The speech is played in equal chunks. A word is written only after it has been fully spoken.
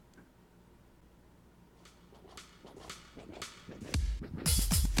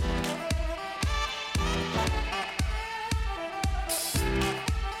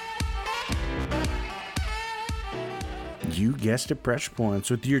guest at Pressure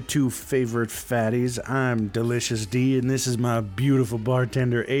Points with your two favorite fatties. I'm Delicious D, and this is my beautiful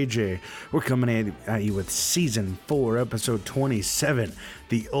bartender, AJ. We're coming at you with Season 4, Episode 27,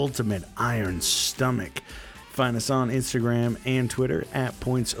 The Ultimate Iron Stomach. Find us on Instagram and Twitter at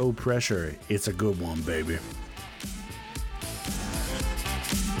PointsOPressure. It's a good one, baby.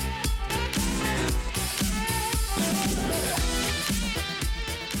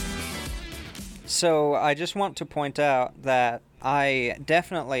 So I just want to point out that I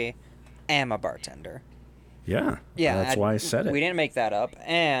definitely am a bartender. Yeah, that's why I said it. We didn't make that up,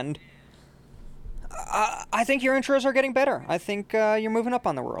 and I think your intros are getting better. I think you're moving up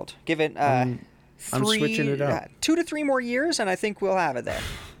on the world. Give it I'm switching it up. 2 to 3 more years, and I think we'll have it there.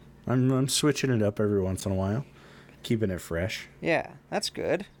 I'm switching it up every once in a while, keeping it fresh. Yeah, that's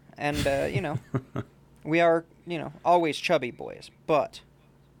good. And, we are, always chubby boys, but,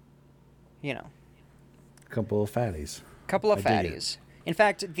 Couple of fatties. Couple of fatties. In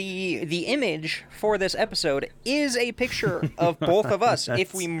fact, the image for this episode is a picture of both of us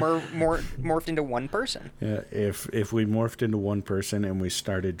if we morphed into one person. Yeah, if we morphed into one person and we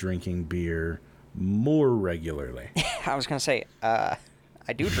started drinking beer more regularly. I was going to say, I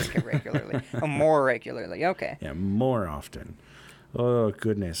do drink it regularly. More regularly, okay. Yeah, more often. Oh,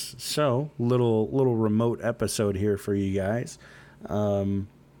 goodness. So, little remote episode here for you guys.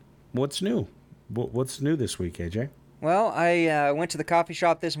 What's new? What's new this week, AJ? Well, I went to the coffee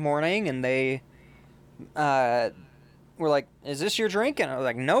shop this morning, and they were like, "Is this your drink?" And I was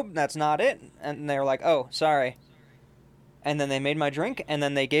like, "Nope, that's not it." And they were like, "Oh, sorry." And then they made my drink, and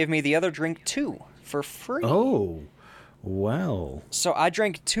then they gave me the other drink too for free. Oh, well. So I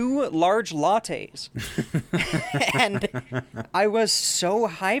drank 2 large lattes, and I was so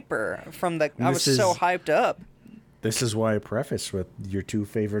hyper I was so hyped up. This is why I preface with your two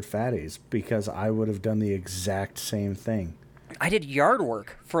favorite fatties, because I would have done the exact same thing. I did yard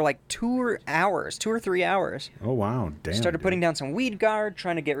work for like 2 or 3 hours. Oh, wow. Damn. Started putting down some weed guard,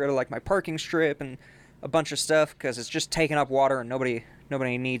 trying to get rid of like my parking strip and a bunch of stuff because it's just taking up water and nobody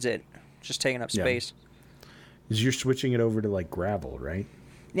needs it. Just taking up space. Yeah. You're switching it over to like gravel, right?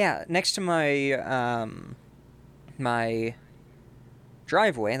 Yeah, next to my my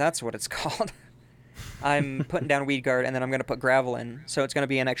driveway, that's what it's called. I'm putting down weed guard, and then I'm going to put gravel in, so it's going to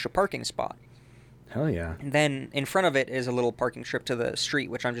be an extra parking spot. Hell yeah. And then in front of it is a little parking strip to the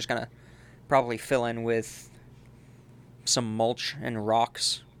street, which I'm just going to probably fill in with some mulch and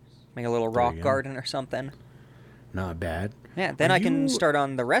rocks. Make a little rock garden or something. Not bad. Yeah, then I can start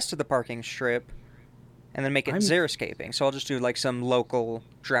on the rest of the parking strip and then make it xeriscaping. So I'll just do like some local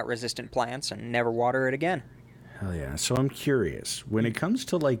drought-resistant plants and never water it again. Hell yeah. So I'm curious, when it comes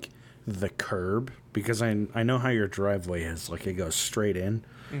to like the curb, because I know how your driveway is, like it goes straight in,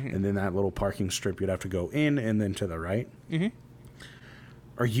 and then that little parking strip you'd have to go in and then to the right. Mm-hmm.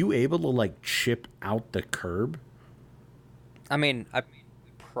 Are you able to like chip out the curb? I mean, I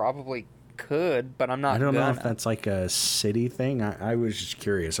probably could, but I'm not. I don't know if that's like a city thing. I was just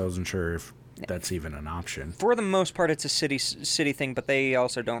curious. I wasn't sure if that's even an option. For the most part, it's a city thing, but they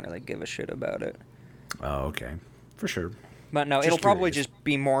also don't really give a shit about it. Oh, okay, for sure. But no, it'll probably just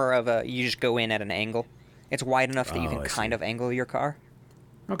be more of you just go in at an angle. It's wide enough that you can kind of angle your car.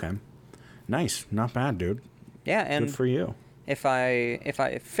 Okay. Nice. Not bad, dude. Yeah, and good for you. If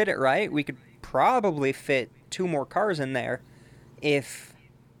I fit it right, we could probably fit 2 more cars in there if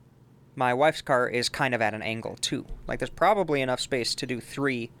my wife's car is kind of at an angle too. Like there's probably enough space to do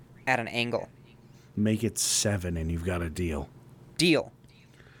 3 at an angle. Make it 7 and you've got a deal. Deal.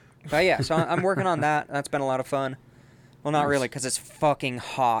 But yeah, so I'm working on that. That's been a lot of fun. Well, not really, because it's fucking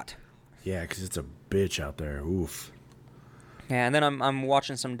hot. Yeah, because it's a bitch out there. Oof. Yeah, and then I'm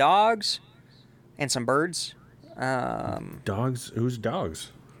watching some dogs and some birds. Dogs? Whose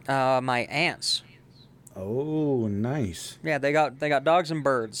dogs? My aunts. Oh, nice. Yeah, they got dogs and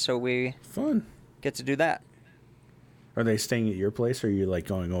birds, so we get to do that. Are they staying at your place, or are you like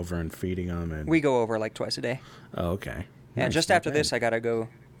going over and feeding them? And we go over like twice a day. Oh, okay. Yeah, nice, just after this, I gotta go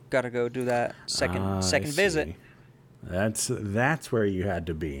do that second visit. That's where you had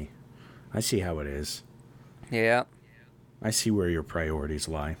to be. I see how it is. Yeah. I see where your priorities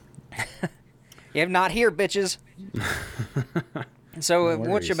lie. Yeah, not here, bitches. So,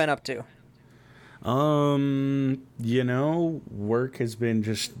 what you been up to? Work has been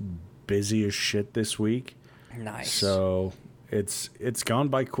just busy as shit this week. Nice. So, it's gone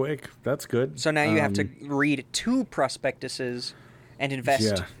by quick. That's good. So now you have to read 2 prospectuses and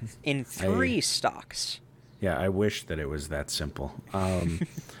invest in 3 stocks. Yeah, I wish that it was that simple.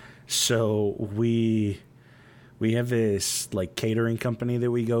 So we have this like catering company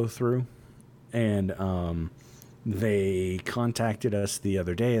that we go through, and they contacted us the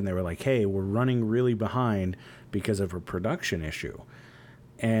other day and they were like, hey, we're running really behind because of a production issue.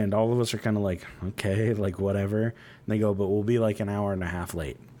 And all of us are kind of like, okay, like whatever. And they go, but we'll be like an hour and a half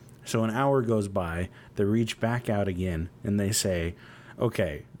late. So an hour goes by, they reach back out again and they say,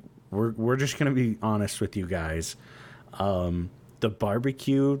 okay, we're just going to be honest with you guys. The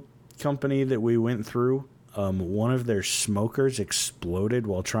barbecue company that we went through, one of their smokers exploded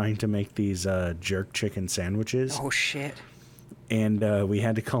while trying to make these jerk chicken sandwiches. Oh, shit. And we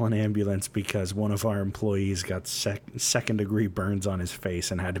had to call an ambulance because one of our employees got second-degree burns on his face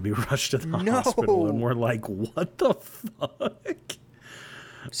and had to be rushed to the hospital. And we're like, what the fuck?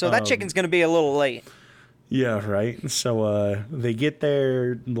 So that chicken's going to be a little late. Yeah, right? So they get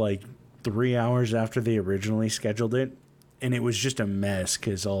there like 3 hours after they originally scheduled it. And it was just a mess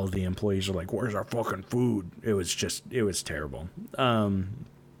because all of the employees are like, where's our fucking food? It was terrible. And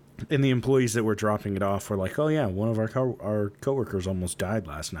the employees that were dropping it off were like, oh, yeah, one of our coworkers almost died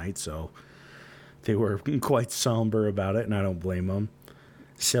last night. So they were quite somber about it, and I don't blame them.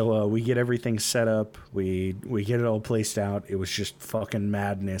 So we get everything set up. We get it all placed out. It was just fucking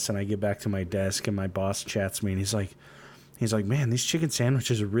madness. And I get back to my desk, and my boss chats me, and he's like, man, these chicken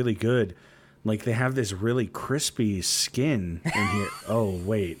sandwiches are really good. Like, they have this really crispy skin in here. Oh,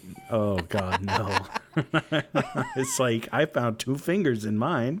 wait. Oh, God, no. It's like, I found 2 fingers in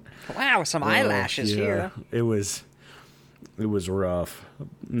mine. Wow, some eyelashes here. It was rough.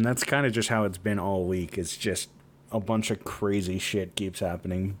 And that's kind of just how it's been all week. It's just a bunch of crazy shit keeps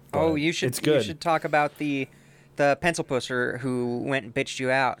happening. Oh, it's good. You should talk about the pencil pusher who went and bitched you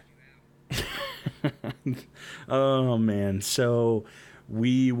out. Oh, man. So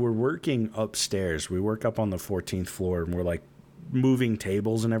we were working upstairs. We work up on the 14th floor, and we're like moving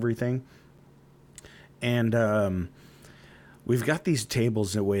tables and everything. And we've got these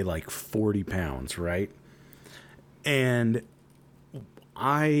tables that weigh like 40 pounds, right? And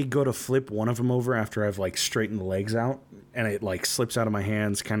I go to flip one of them over after I've like straightened the legs out, and it like slips out of my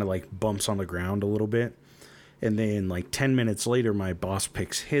hands, kind of like bumps on the ground a little bit. And then like 10 minutes later, my boss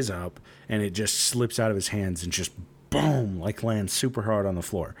picks his up, and it just slips out of his hands and just boom, like lands super hard on the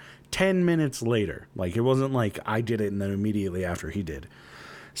floor. 10 minutes later, like it wasn't like I did it and then immediately after he did.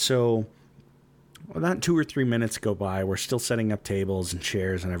 So about 2 or 3 minutes go by. We're still setting up tables and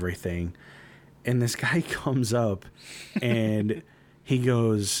chairs and everything. And this guy comes up and he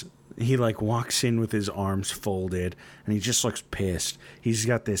like walks in with his arms folded and he just looks pissed. He's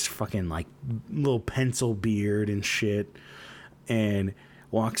got this fucking like little pencil beard and shit, and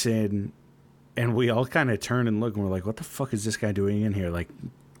walks in, and we all kind of turn and look and we're like, what the fuck is this guy doing in here? Like,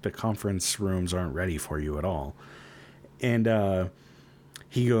 the conference rooms aren't ready for you at all. And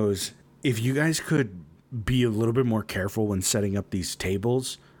he goes, if you guys could be a little bit more careful when setting up these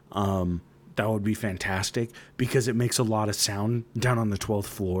tables, that would be fantastic, because it makes a lot of sound down on the 12th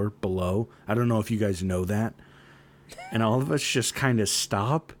floor below. I don't know if you guys know that. And all of us just kind of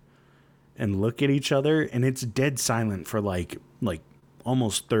stop and look at each other, and it's dead silent for like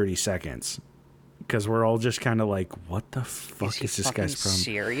almost 30 seconds. Because we're all just kind of like, what the fuck is this guy's problem?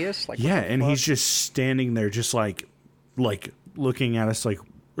 Serious? Like, yeah, and he's just standing there just like looking at us like,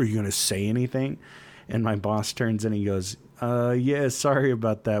 are you going to say anything? And my boss turns in and he goes, yeah, sorry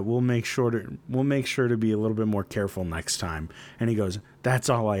about that. We'll make sure to be a little bit more careful next time. And he goes, that's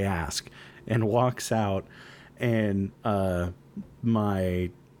all I ask. And walks out, and my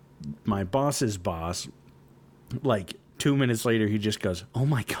boss's boss, like 2 minutes later, he just goes, oh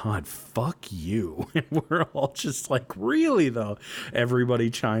my God, fuck you. And we're all just like, really though? Everybody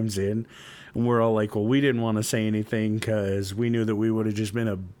chimes in, and we're all like, well, we didn't want to say anything because we knew that we would have just been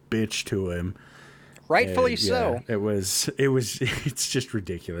a bitch to him. Rightfully so. It's just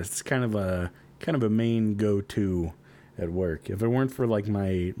ridiculous. It's kind of a main go-to at work. If it weren't for like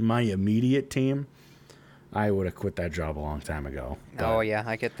my immediate team, I would have quit that job a long time ago. Oh yeah,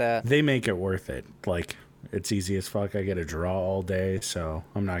 I get that. They make it worth it. Like, it's easy as fuck. I get to draw all day, so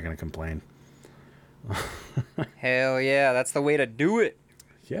I'm not gonna complain. Hell yeah, that's the way to do it.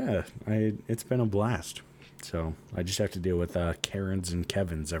 Yeah, it's been a blast. So I just have to deal with Karens and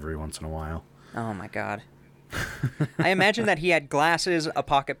Kevins every once in a while. Oh my God. I imagine that he had glasses, a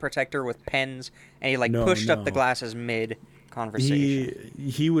pocket protector with pens, and he pushed up the glasses mid conversation.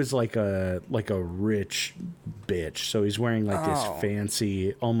 He was like a rich bitch, so he's wearing like this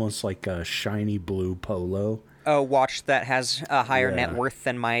fancy, almost like a shiny blue polo. A watch that has a higher net worth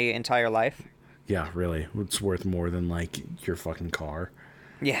than my entire life. Yeah, really. It's worth more than like your fucking car.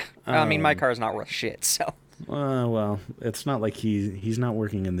 Yeah. I mean, my car's not worth shit, so. Well, it's not like he's not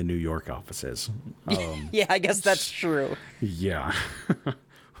working in the New York offices. Yeah, I guess that's true. Yeah.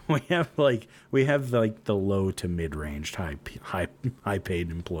 we have like the low to mid ranged high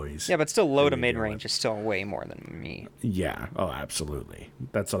paid employees. Yeah, but still low to we mid deal range with. is still way more than me. Yeah. Oh, absolutely.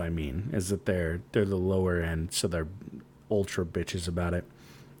 That's what I mean. Is that they're the lower end, so they're ultra bitches about it.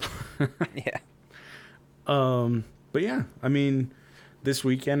 Yeah. But yeah, I mean, this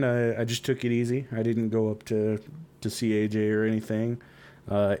weekend I just took it easy. I didn't go up to see AJ or anything.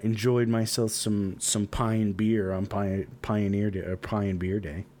 Enjoyed myself some Pine beer on Pioneer Day, or Pine Beer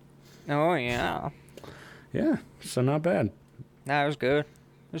Day. Oh yeah. Yeah, so not bad. Nah, it was good.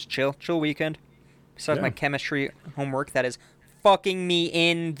 It was chill weekend. Besides Yeah. my chemistry homework that is fucking me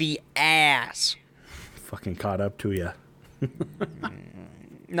in the ass. Fucking caught up to you.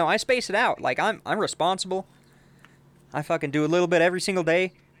 No, I space it out. Like I'm responsible. I fucking do a little bit every single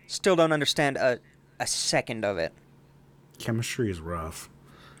day. Still don't understand a second of it. Chemistry is rough.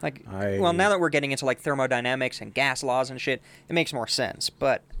 Like, well, now that we're getting into like thermodynamics and gas laws and shit, it makes more sense.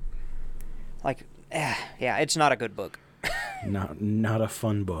 But like, yeah, it's not a good book. Not a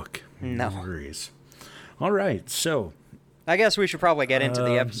fun book. No. Worries. All right, so I guess we should probably get into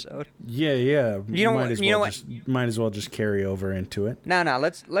the episode. yeah. You know what- you know what? Might as well just carry over into it. No,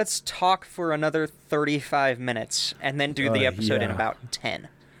 let's talk for another 35 minutes and then do the episode in yeah. about 10.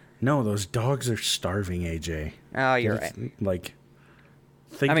 No, those dogs are starving, AJ. Oh, you're right. Like,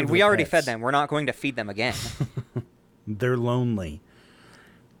 think I mean, of we the already pets. fed them. We're not going to feed them again. They're lonely.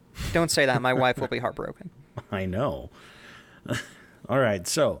 Don't say that. My wife will be heartbroken. I know. All right,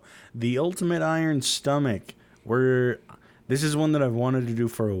 so the Ultimate Iron Stomach. This is one that I've wanted to do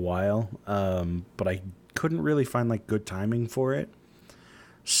for a while, but I couldn't really find like good timing for it.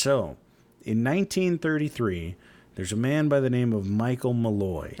 So, in 1933, there's a man by the name of Michael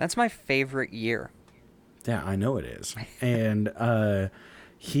Malloy. That's my favorite year. Yeah, I know it is. And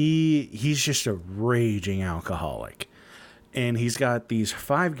he's just a raging alcoholic. And he's got these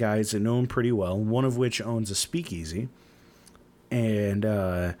 5 guys that know him pretty well, one of which owns a speakeasy. And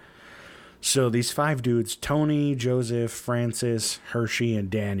so these 5 dudes, Tony, Joseph, Francis, Hershey, and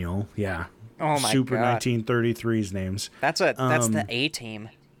Daniel. Yeah. Oh my Super God. 1933's names. That's the A team.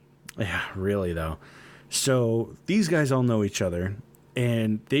 Yeah, really though. So these guys all know each other,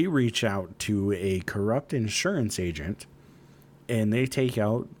 and they reach out to a corrupt insurance agent, and they take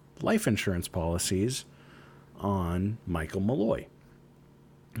out life insurance policies on Michael Malloy.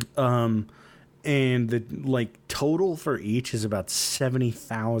 And the total for each is about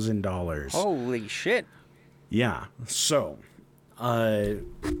 $70,000. Holy shit. Yeah. So,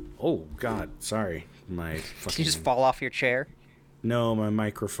 oh God, sorry, my Did fucking. you just fall off your chair? No, my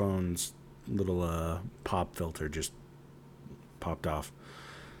microphone's little pop filter just popped off.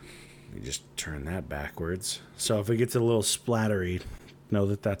 Let me just turn that backwards. So if it gets a little splattery, know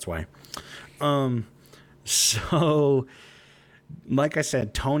that that's why. So like I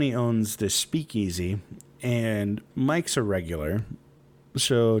said, Tony owns this speakeasy and Mike's a regular.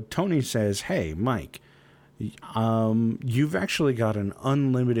 So Tony says, "Hey, Mike, you've actually got an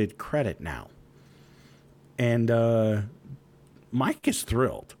unlimited credit now." And Mike is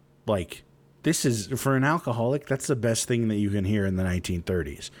thrilled. Like, this is, for an alcoholic, that's the best thing that you can hear in the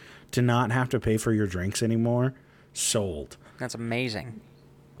 1930s. To not have to pay for your drinks anymore, sold. That's amazing.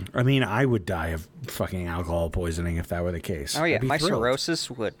 I mean, I would die of fucking alcohol poisoning if that were the case. Oh yeah, I'd be my thrilled. cirrhosis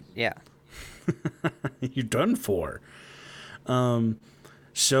would, yeah. You're done for.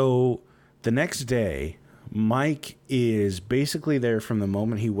 So the next day, Mike is basically there from the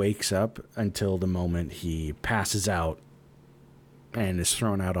moment he wakes up until the moment he passes out and is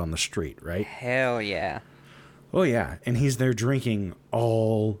thrown out on the street, right? Hell yeah. Oh, yeah. And he's there drinking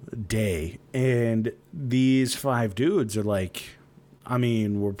all day. And these 5 dudes are like, I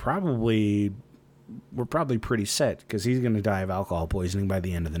mean, we're probably pretty set because he's going to die of alcohol poisoning by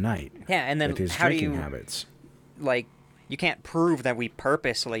the end of the night. Yeah, and then with his how do drinking you, habits. like, you can't prove that we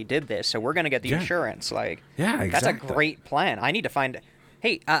purposely did this, so we're going to get the Yeah. insurance. Like, Yeah, that's a exactly. great plan. I need to find,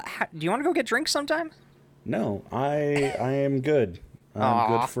 hey, do you want to go get drinks sometime? No, I am good. I'm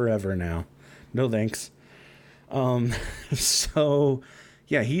Aw. good forever now. No thanks. So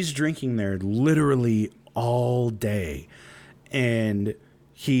yeah, he's drinking there literally all day, and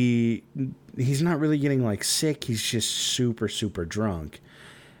he's not really getting like sick. He's just super drunk,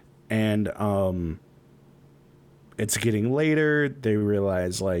 and it's getting later. They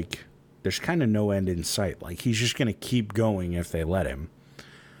realize like there's kind of no end in sight. Like he's just gonna keep going if they let him.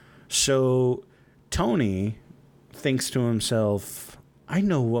 So Tony thinks to himself, I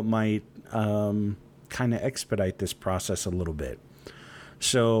know what might kind of expedite this process a little bit.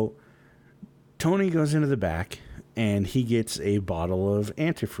 So Tony goes into the back and he gets a bottle of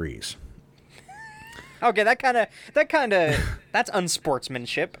antifreeze. Okay, that's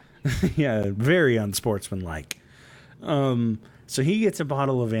unsportsmanship. Yeah, very unsportsmanlike. So he gets a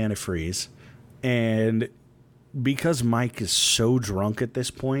bottle of antifreeze, and because Mike is so drunk at this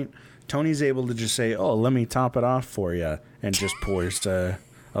point, Tony's able to just say, "Oh, let me top it off for you," and just pours a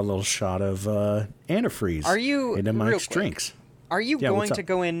little shot of antifreeze into Mike's drinks. Are you going to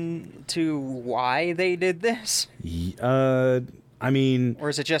go into why they did this? I mean... Or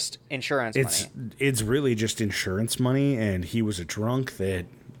is it just insurance money? It's really just insurance money, and he was a drunk that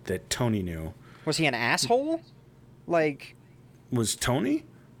Tony knew. Was he an asshole? Like... Was Tony?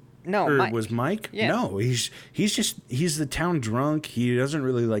 No, or Mike. Was Mike? Yeah. No, he's the town drunk. He doesn't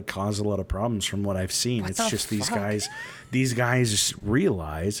really like cause a lot of problems from what I've seen. It's just these guys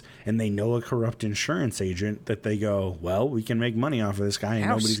realize, and they know a corrupt insurance agent, that they go, well, we can make money off of this guy and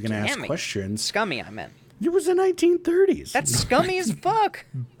nobody's going to ask questions. Scummy, I meant. It was the 1930s. That's scummy as fuck.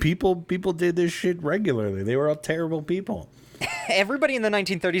 People did this shit regularly. They were all terrible people. Everybody in the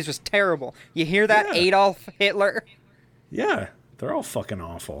 1930s was terrible. You hear that, yeah. Adolf Hitler? Yeah. They're all fucking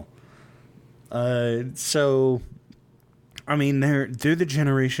awful. So, I mean, they're the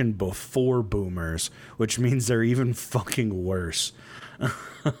generation before boomers, which means they're even fucking worse.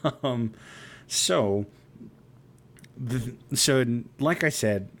 So, like I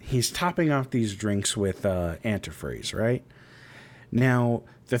said, he's topping off these drinks with antifreeze, right? Now,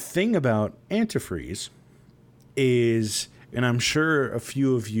 the thing about antifreeze is, and I'm sure a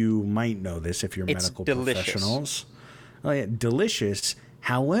few of you might know this if you're medical professionals. Oh, yeah, delicious.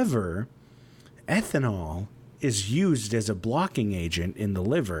 However, ethanol is used as a blocking agent in the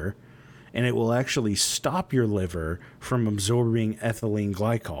liver, and it will actually stop your liver from absorbing ethylene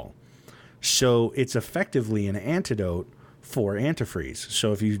glycol. So it's effectively an antidote for antifreeze.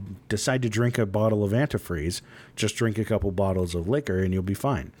 So if you decide to drink a bottle of antifreeze, just drink a couple bottles of liquor and you'll be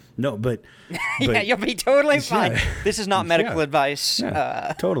fine. No, but yeah, you'll be totally fine. Yeah. This is not medical advice.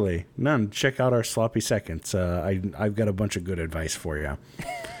 Yeah, totally. None. Check out our sloppy seconds. I've got a bunch of good advice for you.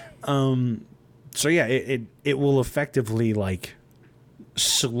 So yeah, it will effectively like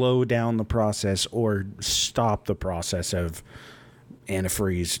slow down the process or stop the process of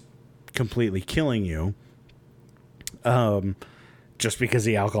antifreeze completely killing you. Just because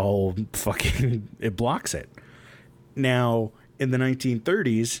the alcohol it blocks it. Now, in the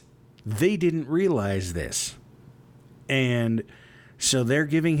 1930s, they didn't realize this. And so they're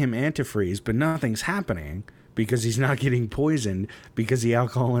giving him antifreeze, but nothing's happening because he's not getting poisoned because the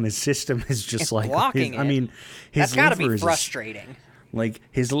alcohol in his system is just it's like blocking it. I mean, his that's got to be frustrating.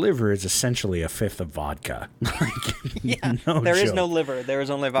 His liver is essentially a fifth of vodka. Yeah, there is no liver. There is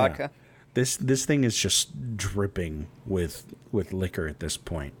only vodka. Yeah. This thing is just dripping with liquor at this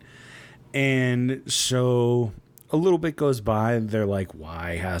point. And so a little bit goes by. They're like,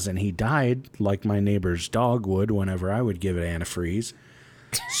 why hasn't he died like my neighbor's dog would whenever I would give it antifreeze?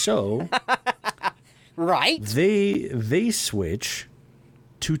 So right. They switch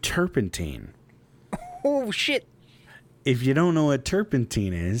to turpentine. Oh, shit. If you don't know what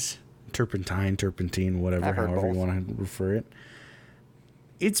turpentine is, turpentine, whatever, however you want to refer it,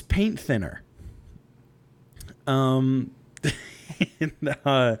 it's paint thinner. Not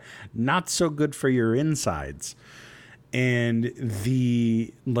so good for your insides. And if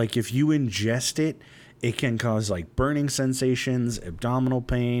you ingest it, it can cause like burning sensations, abdominal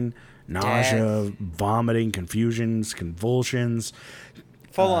pain, nausea, vomiting, confusions, convulsions,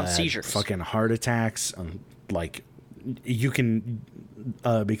 full-on seizures, fucking heart attacks. You can,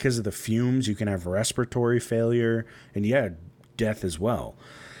 because of the fumes, you can have respiratory failure and death as well.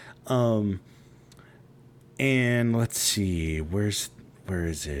 And let's see, where is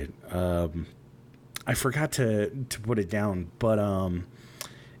it? I forgot to put it down, but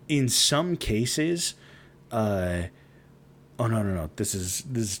in some cases, oh no, this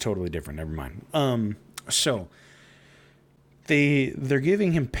is totally different. Never mind. So they're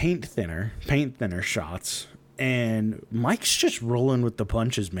giving him paint thinner shots. And Mike's just rolling with the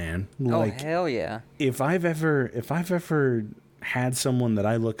punches, man. Like, oh, hell yeah. If I've ever had someone that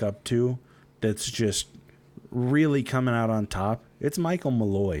I look up to that's just really coming out on top, it's Michael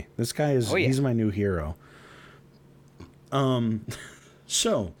Malloy. This guy is he's my new hero.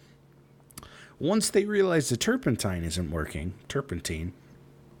 So once they realize the turpentine isn't working,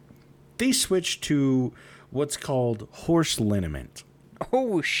 they switch to what's called horse liniment.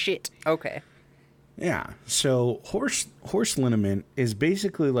 Oh shit. Okay. Yeah, so horse liniment is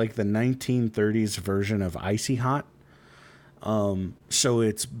basically like the 1930s version of Icy Hot. So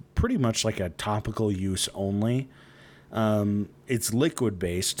it's pretty much like a topical use only. It's liquid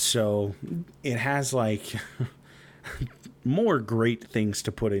based, so it has like more great things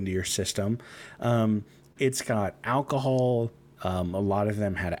to put into your system. It's got alcohol. A lot of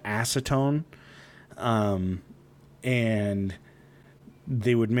them had acetone. And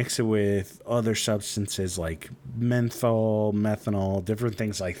they would mix it with other substances like menthol, methanol, different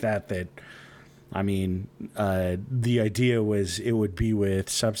things like that. The idea was it would be with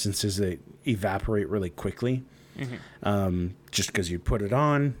substances that evaporate really quickly. Just because you put it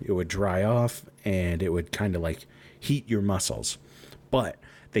on, it would dry off, and it would kind of like heat your muscles. But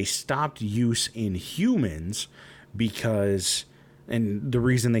they stopped use in humans because, and the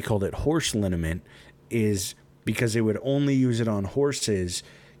reason they called it horse liniment is because they would only use it on horses,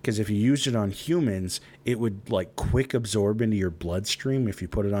 because if you used it on humans, it would like quick absorb into your bloodstream if you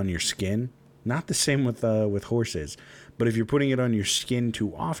put it on your skin. Not the same with horses, but if you're putting it on your skin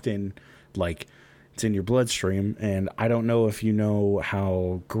too often, like it's in your bloodstream. And I don't know if you know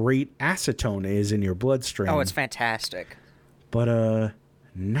how great acetone is in your bloodstream. Oh, it's fantastic. But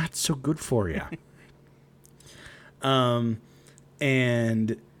not so good for you.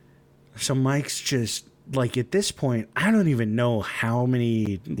 And so Mike's just like, at this point, I don't even know how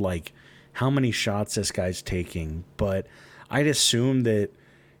many shots this guy's taking, but I'd assume that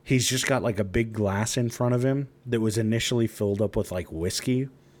he's just got like a big glass in front of him that was initially filled up with like whiskey.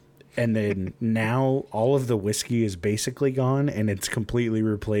 And then now all of the whiskey is basically gone, and it's completely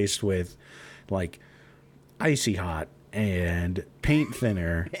replaced with like icy hot and paint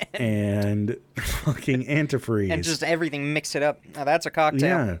thinner and fucking antifreeze. And just everything, mix it up. Now that's a cocktail.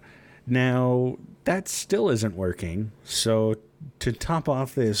 Yeah. Now, that still isn't working. So, to top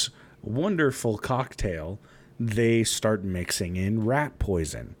off this wonderful cocktail, they start mixing in rat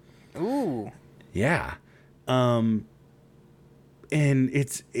poison. Ooh. Yeah. And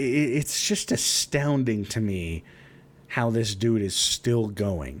it's just astounding to me how this dude is still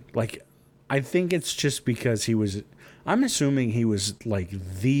going. Like, I think it's just because I'm assuming he was like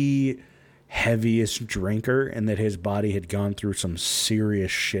the heaviest drinker and that his body had gone through some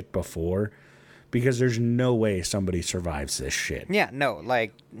serious shit before, because there's no way somebody survives this shit. Yeah, no,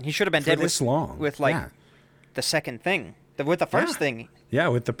 like he should have been for dead this long with like the second thing, with the first thing. Yeah,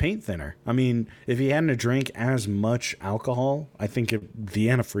 with the paint thinner. I mean, if he hadn't drank as much alcohol, I think the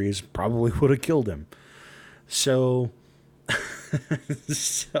antifreeze probably would have killed him. So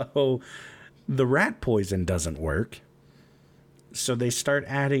the rat poison doesn't work. So they start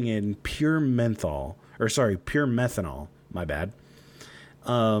adding in pure methanol, my bad.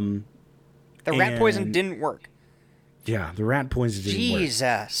 The rat poison didn't work. Yeah, the rat poison didn't work.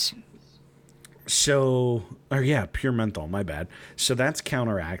 Jesus. So, pure menthol, my bad. So that's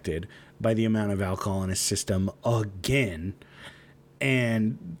counteracted by the amount of alcohol in his system again.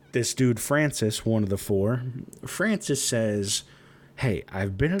 And this dude, Francis, one of the four, Francis says, hey,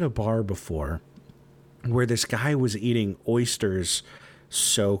 I've been at a bar before where this guy was eating oysters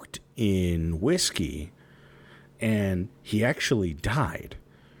soaked in whiskey, and he actually died.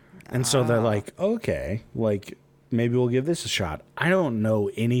 And so they're like, okay, like, maybe we'll give this a shot. I don't know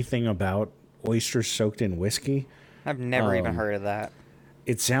anything about oysters soaked in whiskey. I've never even heard of that.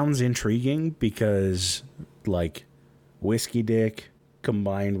 It sounds intriguing because, like, whiskey dick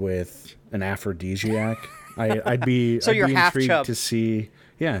combined with an aphrodisiac. I'd be intrigued to see.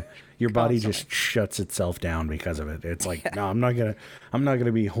 Yeah, your body just shuts itself down because of it. It's like, no, I'm not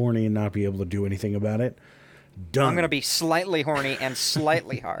gonna be horny and not be able to do anything about it. Done. I'm gonna be slightly horny and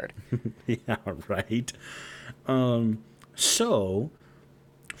slightly hard. Yeah, right. So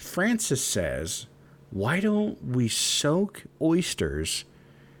Francis says, why don't we soak oysters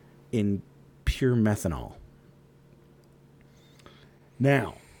in pure methanol?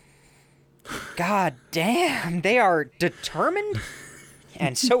 Now, God damn, they are determined,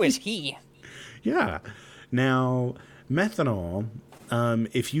 and so is he. Yeah. Now, methanol,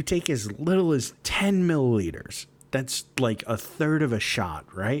 if you take as little as 10 milliliters, that's like a third of a shot,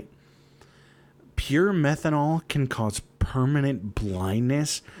 right? Pure methanol can cause permanent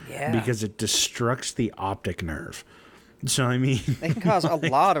blindness because it destructs the optic nerve. So, I mean... They can cause a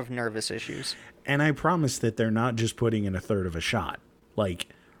lot of nervous issues. And I promise that they're not just putting in a third of a shot. Like,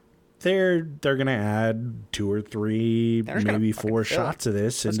 they're going to add 2 or 3, maybe 4 shots of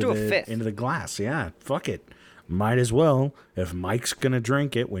this into the glass. Yeah, fuck it. Might as well. If Mike's going to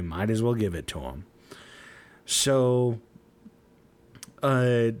drink it, we might as well give it to him. So,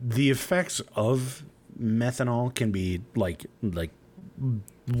 the effects of methanol can be like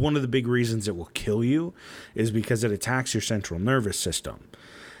one of the big reasons it will kill you is because it attacks your central nervous system.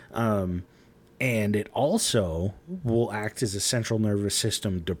 And it also will act as a central nervous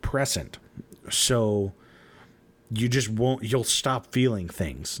system depressant. So you just won't, you'll stop feeling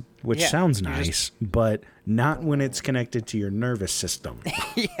things, which Yeah, sounds you nice, just- but not when it's connected to your nervous system.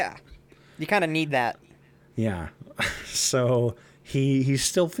 Yeah. You kind of need that. Yeah. So he's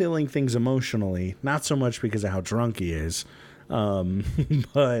still feeling things emotionally, not so much because of how drunk he is,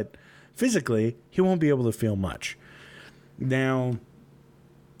 but physically, he won't be able to feel much. Now,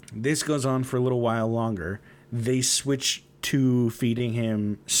 this goes on for a little while longer. They switch to feeding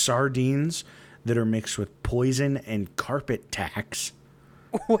him sardines that are mixed with poison and carpet tacks.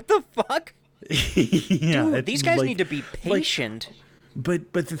 What the fuck? Yeah, Dude, it's these guys like- need to be patient.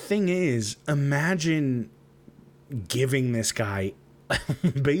 But the thing is, imagine giving this guy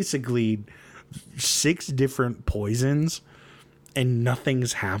basically 6 different poisons and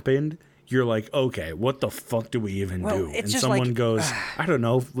nothing's happened. You're like, okay, what the fuck do we even Well, do? it's And just someone like- goes, I don't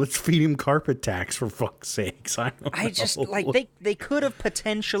know, let's feed him carpet tacks for fuck's sakes. I don't know. I just like they could have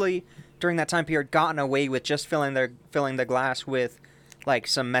potentially during that time period gotten away with just filling the glass with like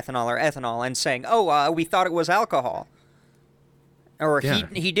some methanol or ethanol and saying, "Oh, we thought it was alcohol," or Yeah.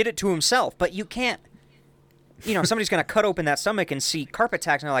 he did it to himself. But you can't. You know, somebody's gonna cut open that stomach and see carpet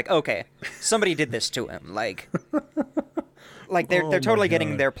tacks, and they're like, "Okay, somebody did this to him." Like they're Oh my totally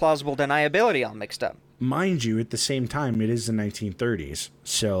getting God. their plausible deniability all mixed up. Mind you, at the same time, it is the 1930s.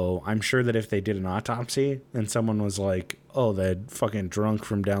 So I'm sure that if they did an autopsy and someone was like, oh, that fucking drunk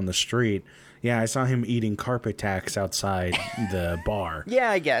from down the street, yeah, I saw him eating carpet tacks outside the bar. Yeah,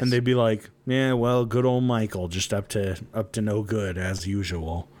 I guess. And they'd be like, yeah, well, good old Michael, just up to no good as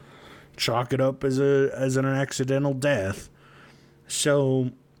usual. Chalk it up as an accidental death. So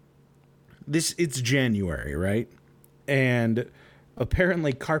it's January, right? And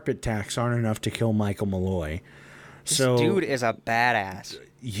apparently carpet tacks aren't enough to kill Michael Malloy. This So dude is a badass.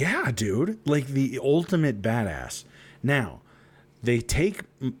 yeah, dude, like the ultimate badass. Now, they take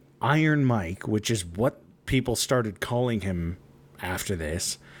Iron Mike, which is what people started calling him after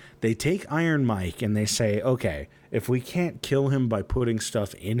this. They take Iron Mike and they say, okay, if we can't kill him by putting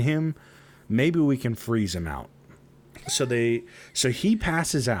stuff in him, maybe we can freeze him out. So he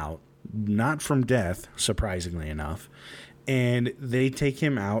passes out, not from death, surprisingly enough, and they take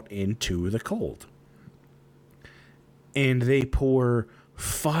him out into the cold. And they pour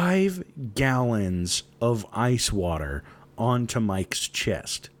 5 gallons of ice water onto Mike's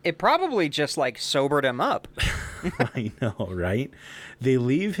chest. It probably just like sobered him up. I know, right? They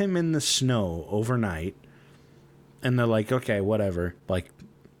leave him in the snow overnight, and they're like, okay, whatever. Like,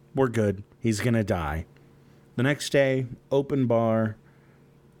 we're good. He's going to die. The next day, open bar,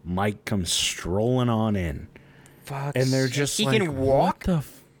 Mike comes strolling on in. Fuck. And they're just he like, can walk. what the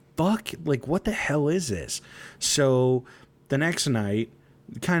fuck? Like, what the hell is this? So the next night,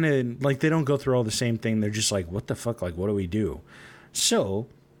 kind of like they don't go through all the same thing. They're just like, what the fuck? Like, what do we do? So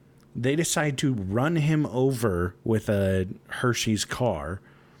they decide to run him over with a Hershey's car,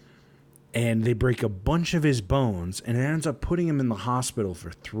 and they break a bunch of his bones, and it ends up putting him in the hospital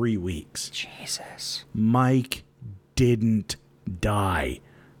for 3 weeks. Jesus. Mike didn't die.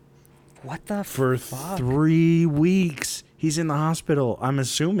 What the For fuck? 3 weeks, he's in the hospital. I'm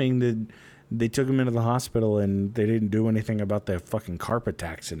assuming that they took him into the hospital and they didn't do anything about the fucking carpet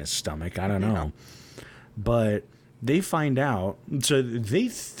tacks in his stomach. I don't know. But they find out, so they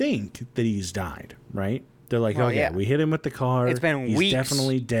think that he's died, right? They're like, Well, oh, yeah, yeah. we hit him with the car. It's been he's weeks.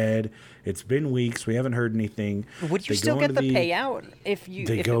 definitely dead. It's been weeks. We haven't heard anything. Would you They still go get into the payout if you?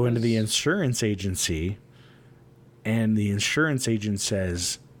 They if go it into the was- insurance agency, and the insurance agent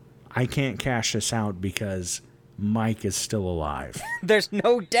says, I can't cash this out because Mike is still alive. There's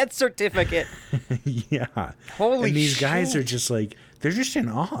no death certificate. Yeah. Holy And these guys shit. are just like, they're just in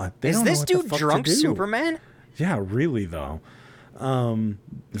awe. They Is don't know this what the dude fuck to drunk do. Superman? Yeah, really, though.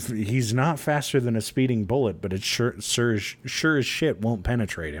 He's not faster than a speeding bullet, but it sure as shit won't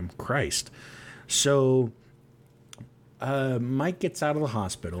penetrate him. Christ. So Mike gets out of the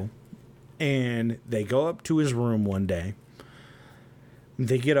hospital, and they go up to his room one day.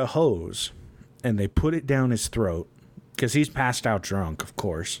 They get a hose, and they put it down his throat, because he's passed out drunk, of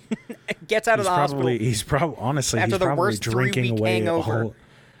course. Gets out of the hospital. He's probably honestly After he's the probably worst drinking 3-week away hangover. all.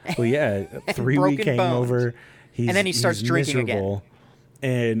 Well, yeah, 3-week broken hangover. He's, And then he starts he's drinking again. miserable,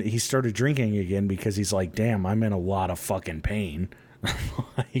 and he started drinking again because he's like, "Damn, I'm in a lot of fucking pain."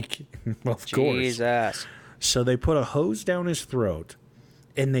 Like, well, of course. Jesus. So they put a hose down his throat,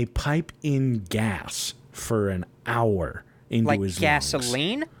 and they pipe in gas for an hour into Like his lungs.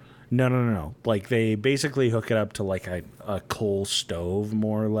 gasoline? No. Like they basically hook it up to like a coal stove,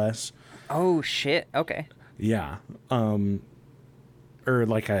 more or less. Oh shit. Okay. Yeah. Or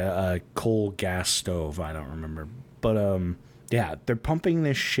like a coal gas stove. I don't remember. But yeah, they're pumping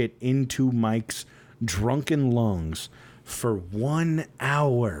this shit into Mike's drunken lungs for 1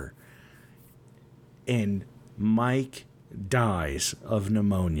 hour. And Mike dies of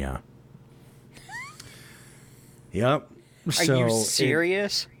pneumonia. Yep. Are you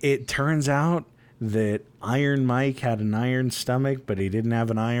serious? It turns out that Iron Mike had an iron stomach, but he didn't have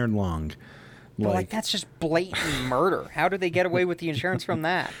an iron lung. Like that's just blatant murder. How did they get away with the insurance from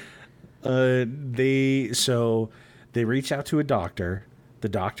that? They reach out to a doctor. The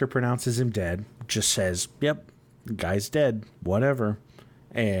doctor pronounces him dead. Just says, "Yep, the guy's dead. Whatever."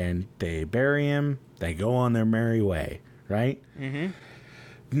 And they bury him. They go on their merry way. Right? Mm-hmm.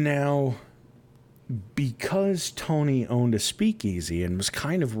 Now, because Tony owned a speakeasy and was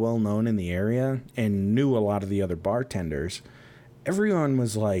kind of well known in the area and knew a lot of the other bartenders, everyone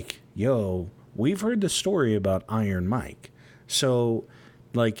was like, "Yo, we've heard the story about Iron Mike." So,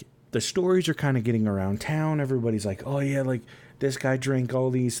 like, the stories are kind of getting around town. Everybody's like, "Oh, yeah, like, this guy drank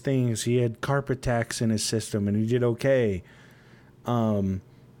all these things. He had carpet tacks in his system, and he did okay." And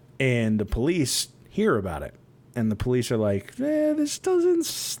the police hear about it. And the police are like, this doesn't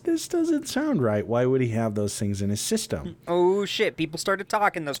sound right. Why would he have those things in his system? Oh, shit. People started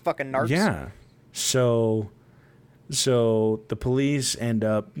talking, those fucking narcs. Yeah. So the police end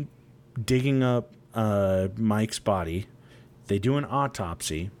up digging up Mike's body. They do an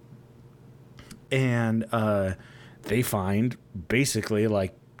autopsy. And they find basically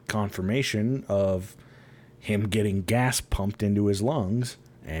like confirmation of him getting gas pumped into his lungs.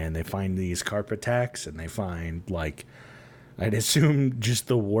 And they find these carpet tacks, and they find, like, I'd assume just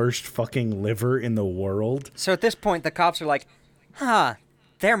the worst fucking liver in the world. So at this point, the cops are like,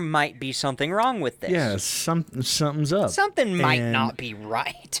 there might be something wrong with this. Yeah, something's up. Something might not be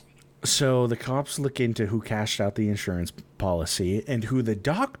right. So the cops look into who cashed out the insurance policy and who the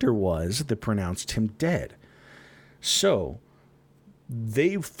doctor was that pronounced him dead. So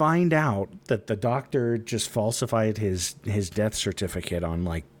they find out that the doctor just falsified his death certificate on,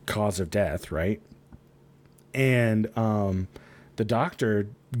 like, cause of death, right? And the doctor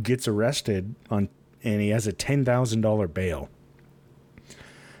gets arrested and he has a $10,000 bail.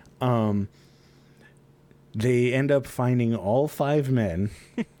 They end up finding all 5 men.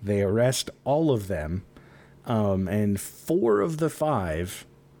 They arrest all of them. And 4 of the 5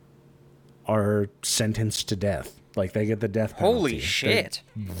 are sentenced to death. Like, they get the death penalty. Holy shit.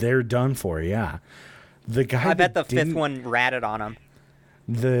 They're done for, yeah. The guy I bet the 5th one ratted on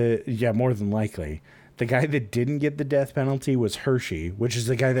him. Yeah, more than likely. The guy that didn't get the death penalty was Hershey, which is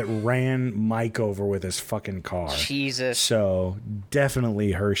the guy that ran Mike over with his fucking car. Jesus. So,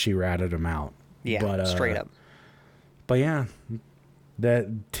 definitely Hershey ratted him out. Yeah, but, straight up. But yeah,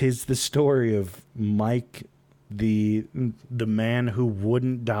 that 'tis the story of Mike, the man who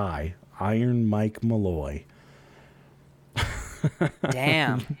wouldn't die, Iron Mike Malloy.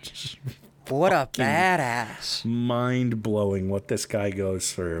 Damn. What a badass. Mind-blowing what this guy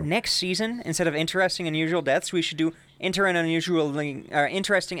goes through. Next season, instead of interesting and unusual deaths, we should do interesting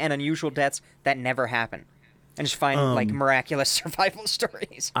and unusual deaths that never happen. And just find, like, miraculous survival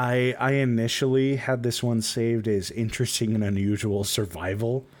stories. I initially had this one saved as interesting and unusual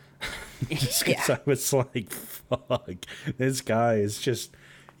survival. Just because I was like, fuck, this guy is just,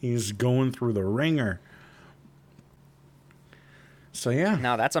 he's going through the ringer. So, yeah.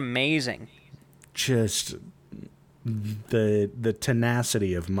 No, that's amazing. Just the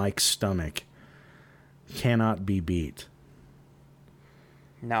tenacity of Mike's stomach cannot be beat.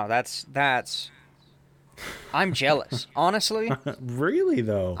 No, that's I'm jealous, honestly. Really,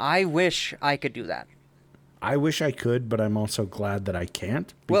 though? I wish I could do that. I wish I could, but I'm also glad that I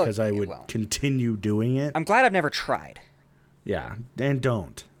can't because I would continue doing it. I'm glad I've never tried. Yeah, and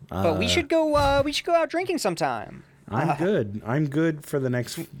don't. But we should go out drinking sometime. I'm good. I'm good for the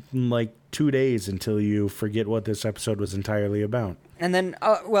next, like, 2 days until you forget what this episode was entirely about. And then,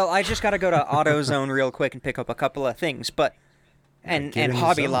 I just got to go to AutoZone real quick and pick up a couple of things, and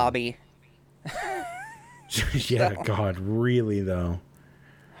Hobby Lobby. Yeah, God, really, though.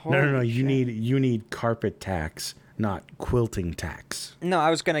 No, you need carpet tacks, not quilting tacks. No, I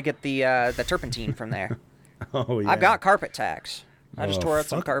was going to get the turpentine from there. Oh, yeah. I've got carpet tacks. I just tore out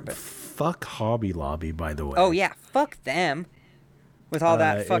some carpet. Fuck Hobby Lobby, by the way. Oh, yeah. Fuck them. With all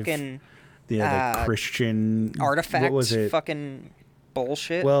that fucking... the Christian... artifacts. What was it? Fucking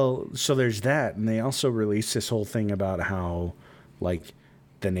bullshit. Well, so there's that. And they also released this whole thing about how, like,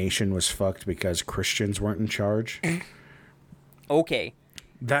 the nation was fucked because Christians weren't in charge. Okay.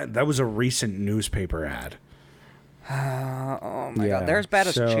 That was a recent newspaper ad. Oh, my God. They're as bad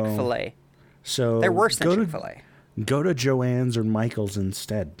as Chick-fil-A. So they're worse than Chick-fil-A. Go to Joann's or Michael's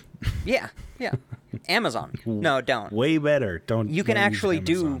instead. Yeah. Amazon. No, don't. Way better. You can actually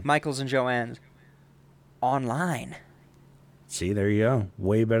do Michael's and Joann's. online. See, there you go.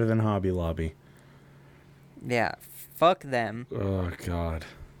 Way better than Hobby Lobby. Yeah, fuck them. Oh, God.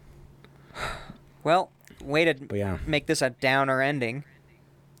 Well, way to make this a downer ending.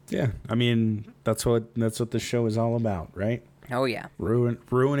 Yeah, I mean, that's what the show is all about, right? Oh, yeah.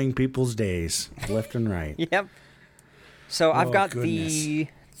 Ruining people's days, left and right. Yep. So I've got goodness.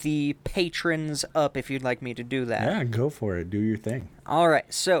 the patrons up if you'd like me to do that. Yeah, go for it. Do your thing. All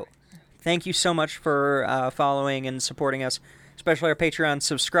right, so thank you so much for following and supporting us, especially our Patreon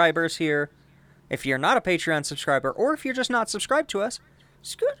subscribers here. If you're not a Patreon subscriber, or if you're just not subscribed to us,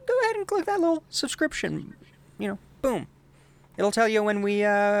 just go ahead and click that little subscription. Boom. It'll tell you when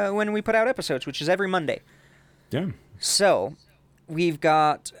we put out episodes, which is every Monday. Yeah. So, we've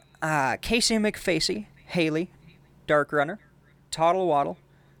got Casey McFacey, Haley, Dark Runner, Toddle Waddle,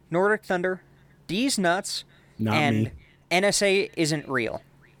 Nordic Thunder, D's Nuts, and me. NSA Isn't Real.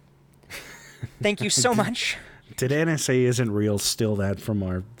 Thank you so much. Did NSA Isn't Real steal that from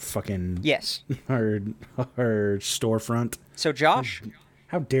our fucking... Yes. Our storefront? So, Josh...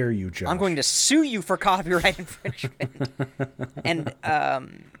 How dare you, Josh? I'm going to sue you for copyright infringement. And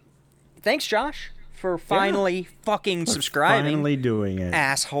thanks, Josh, for finally fucking subscribing. Finally doing it.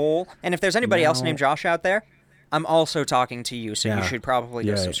 Asshole. And if there's anybody else named Josh out there, I'm also talking to you, so you should probably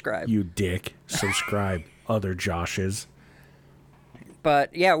go subscribe. You dick. Subscribe, other Joshes.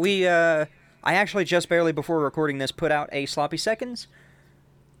 But, yeah, I actually just barely before recording this put out a Sloppy Seconds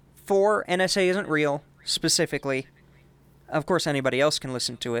for NSA Isn't Real, specifically. Of course, anybody else can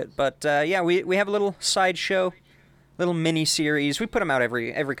listen to it. But, yeah, we have a little sideshow, little mini-series. We put them out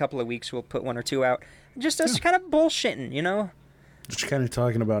every couple of weeks. We'll put one or two out. Just us kind of bullshitting, you know? Just kind of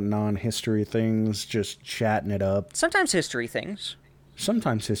talking about non-history things, just chatting it up. Sometimes history things.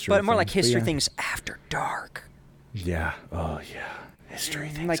 Sometimes history But more like things, history things after dark. Yeah. Oh, yeah. History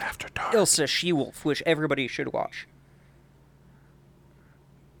things like after dark. Ilsa She-Wolf, which everybody should watch.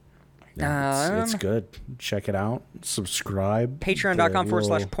 Yeah, it's good. Check it out. Subscribe.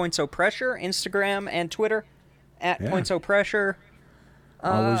 Patreon.com/PointsOPressure, Instagram and Twitter @PointsOPressure.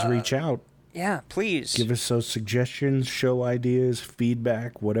 Always reach out. Yeah, please. Give us those suggestions, show ideas,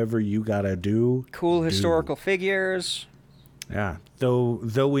 feedback, whatever you gotta do. Cool historical figures. Yeah.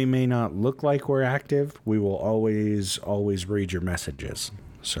 Though we may not look like we're active, we will always read your messages.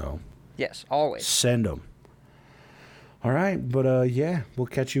 So. Yes, always. Send them. All right, but yeah, we'll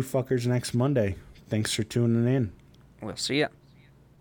catch you fuckers next Monday. Thanks for tuning in. We'll see ya.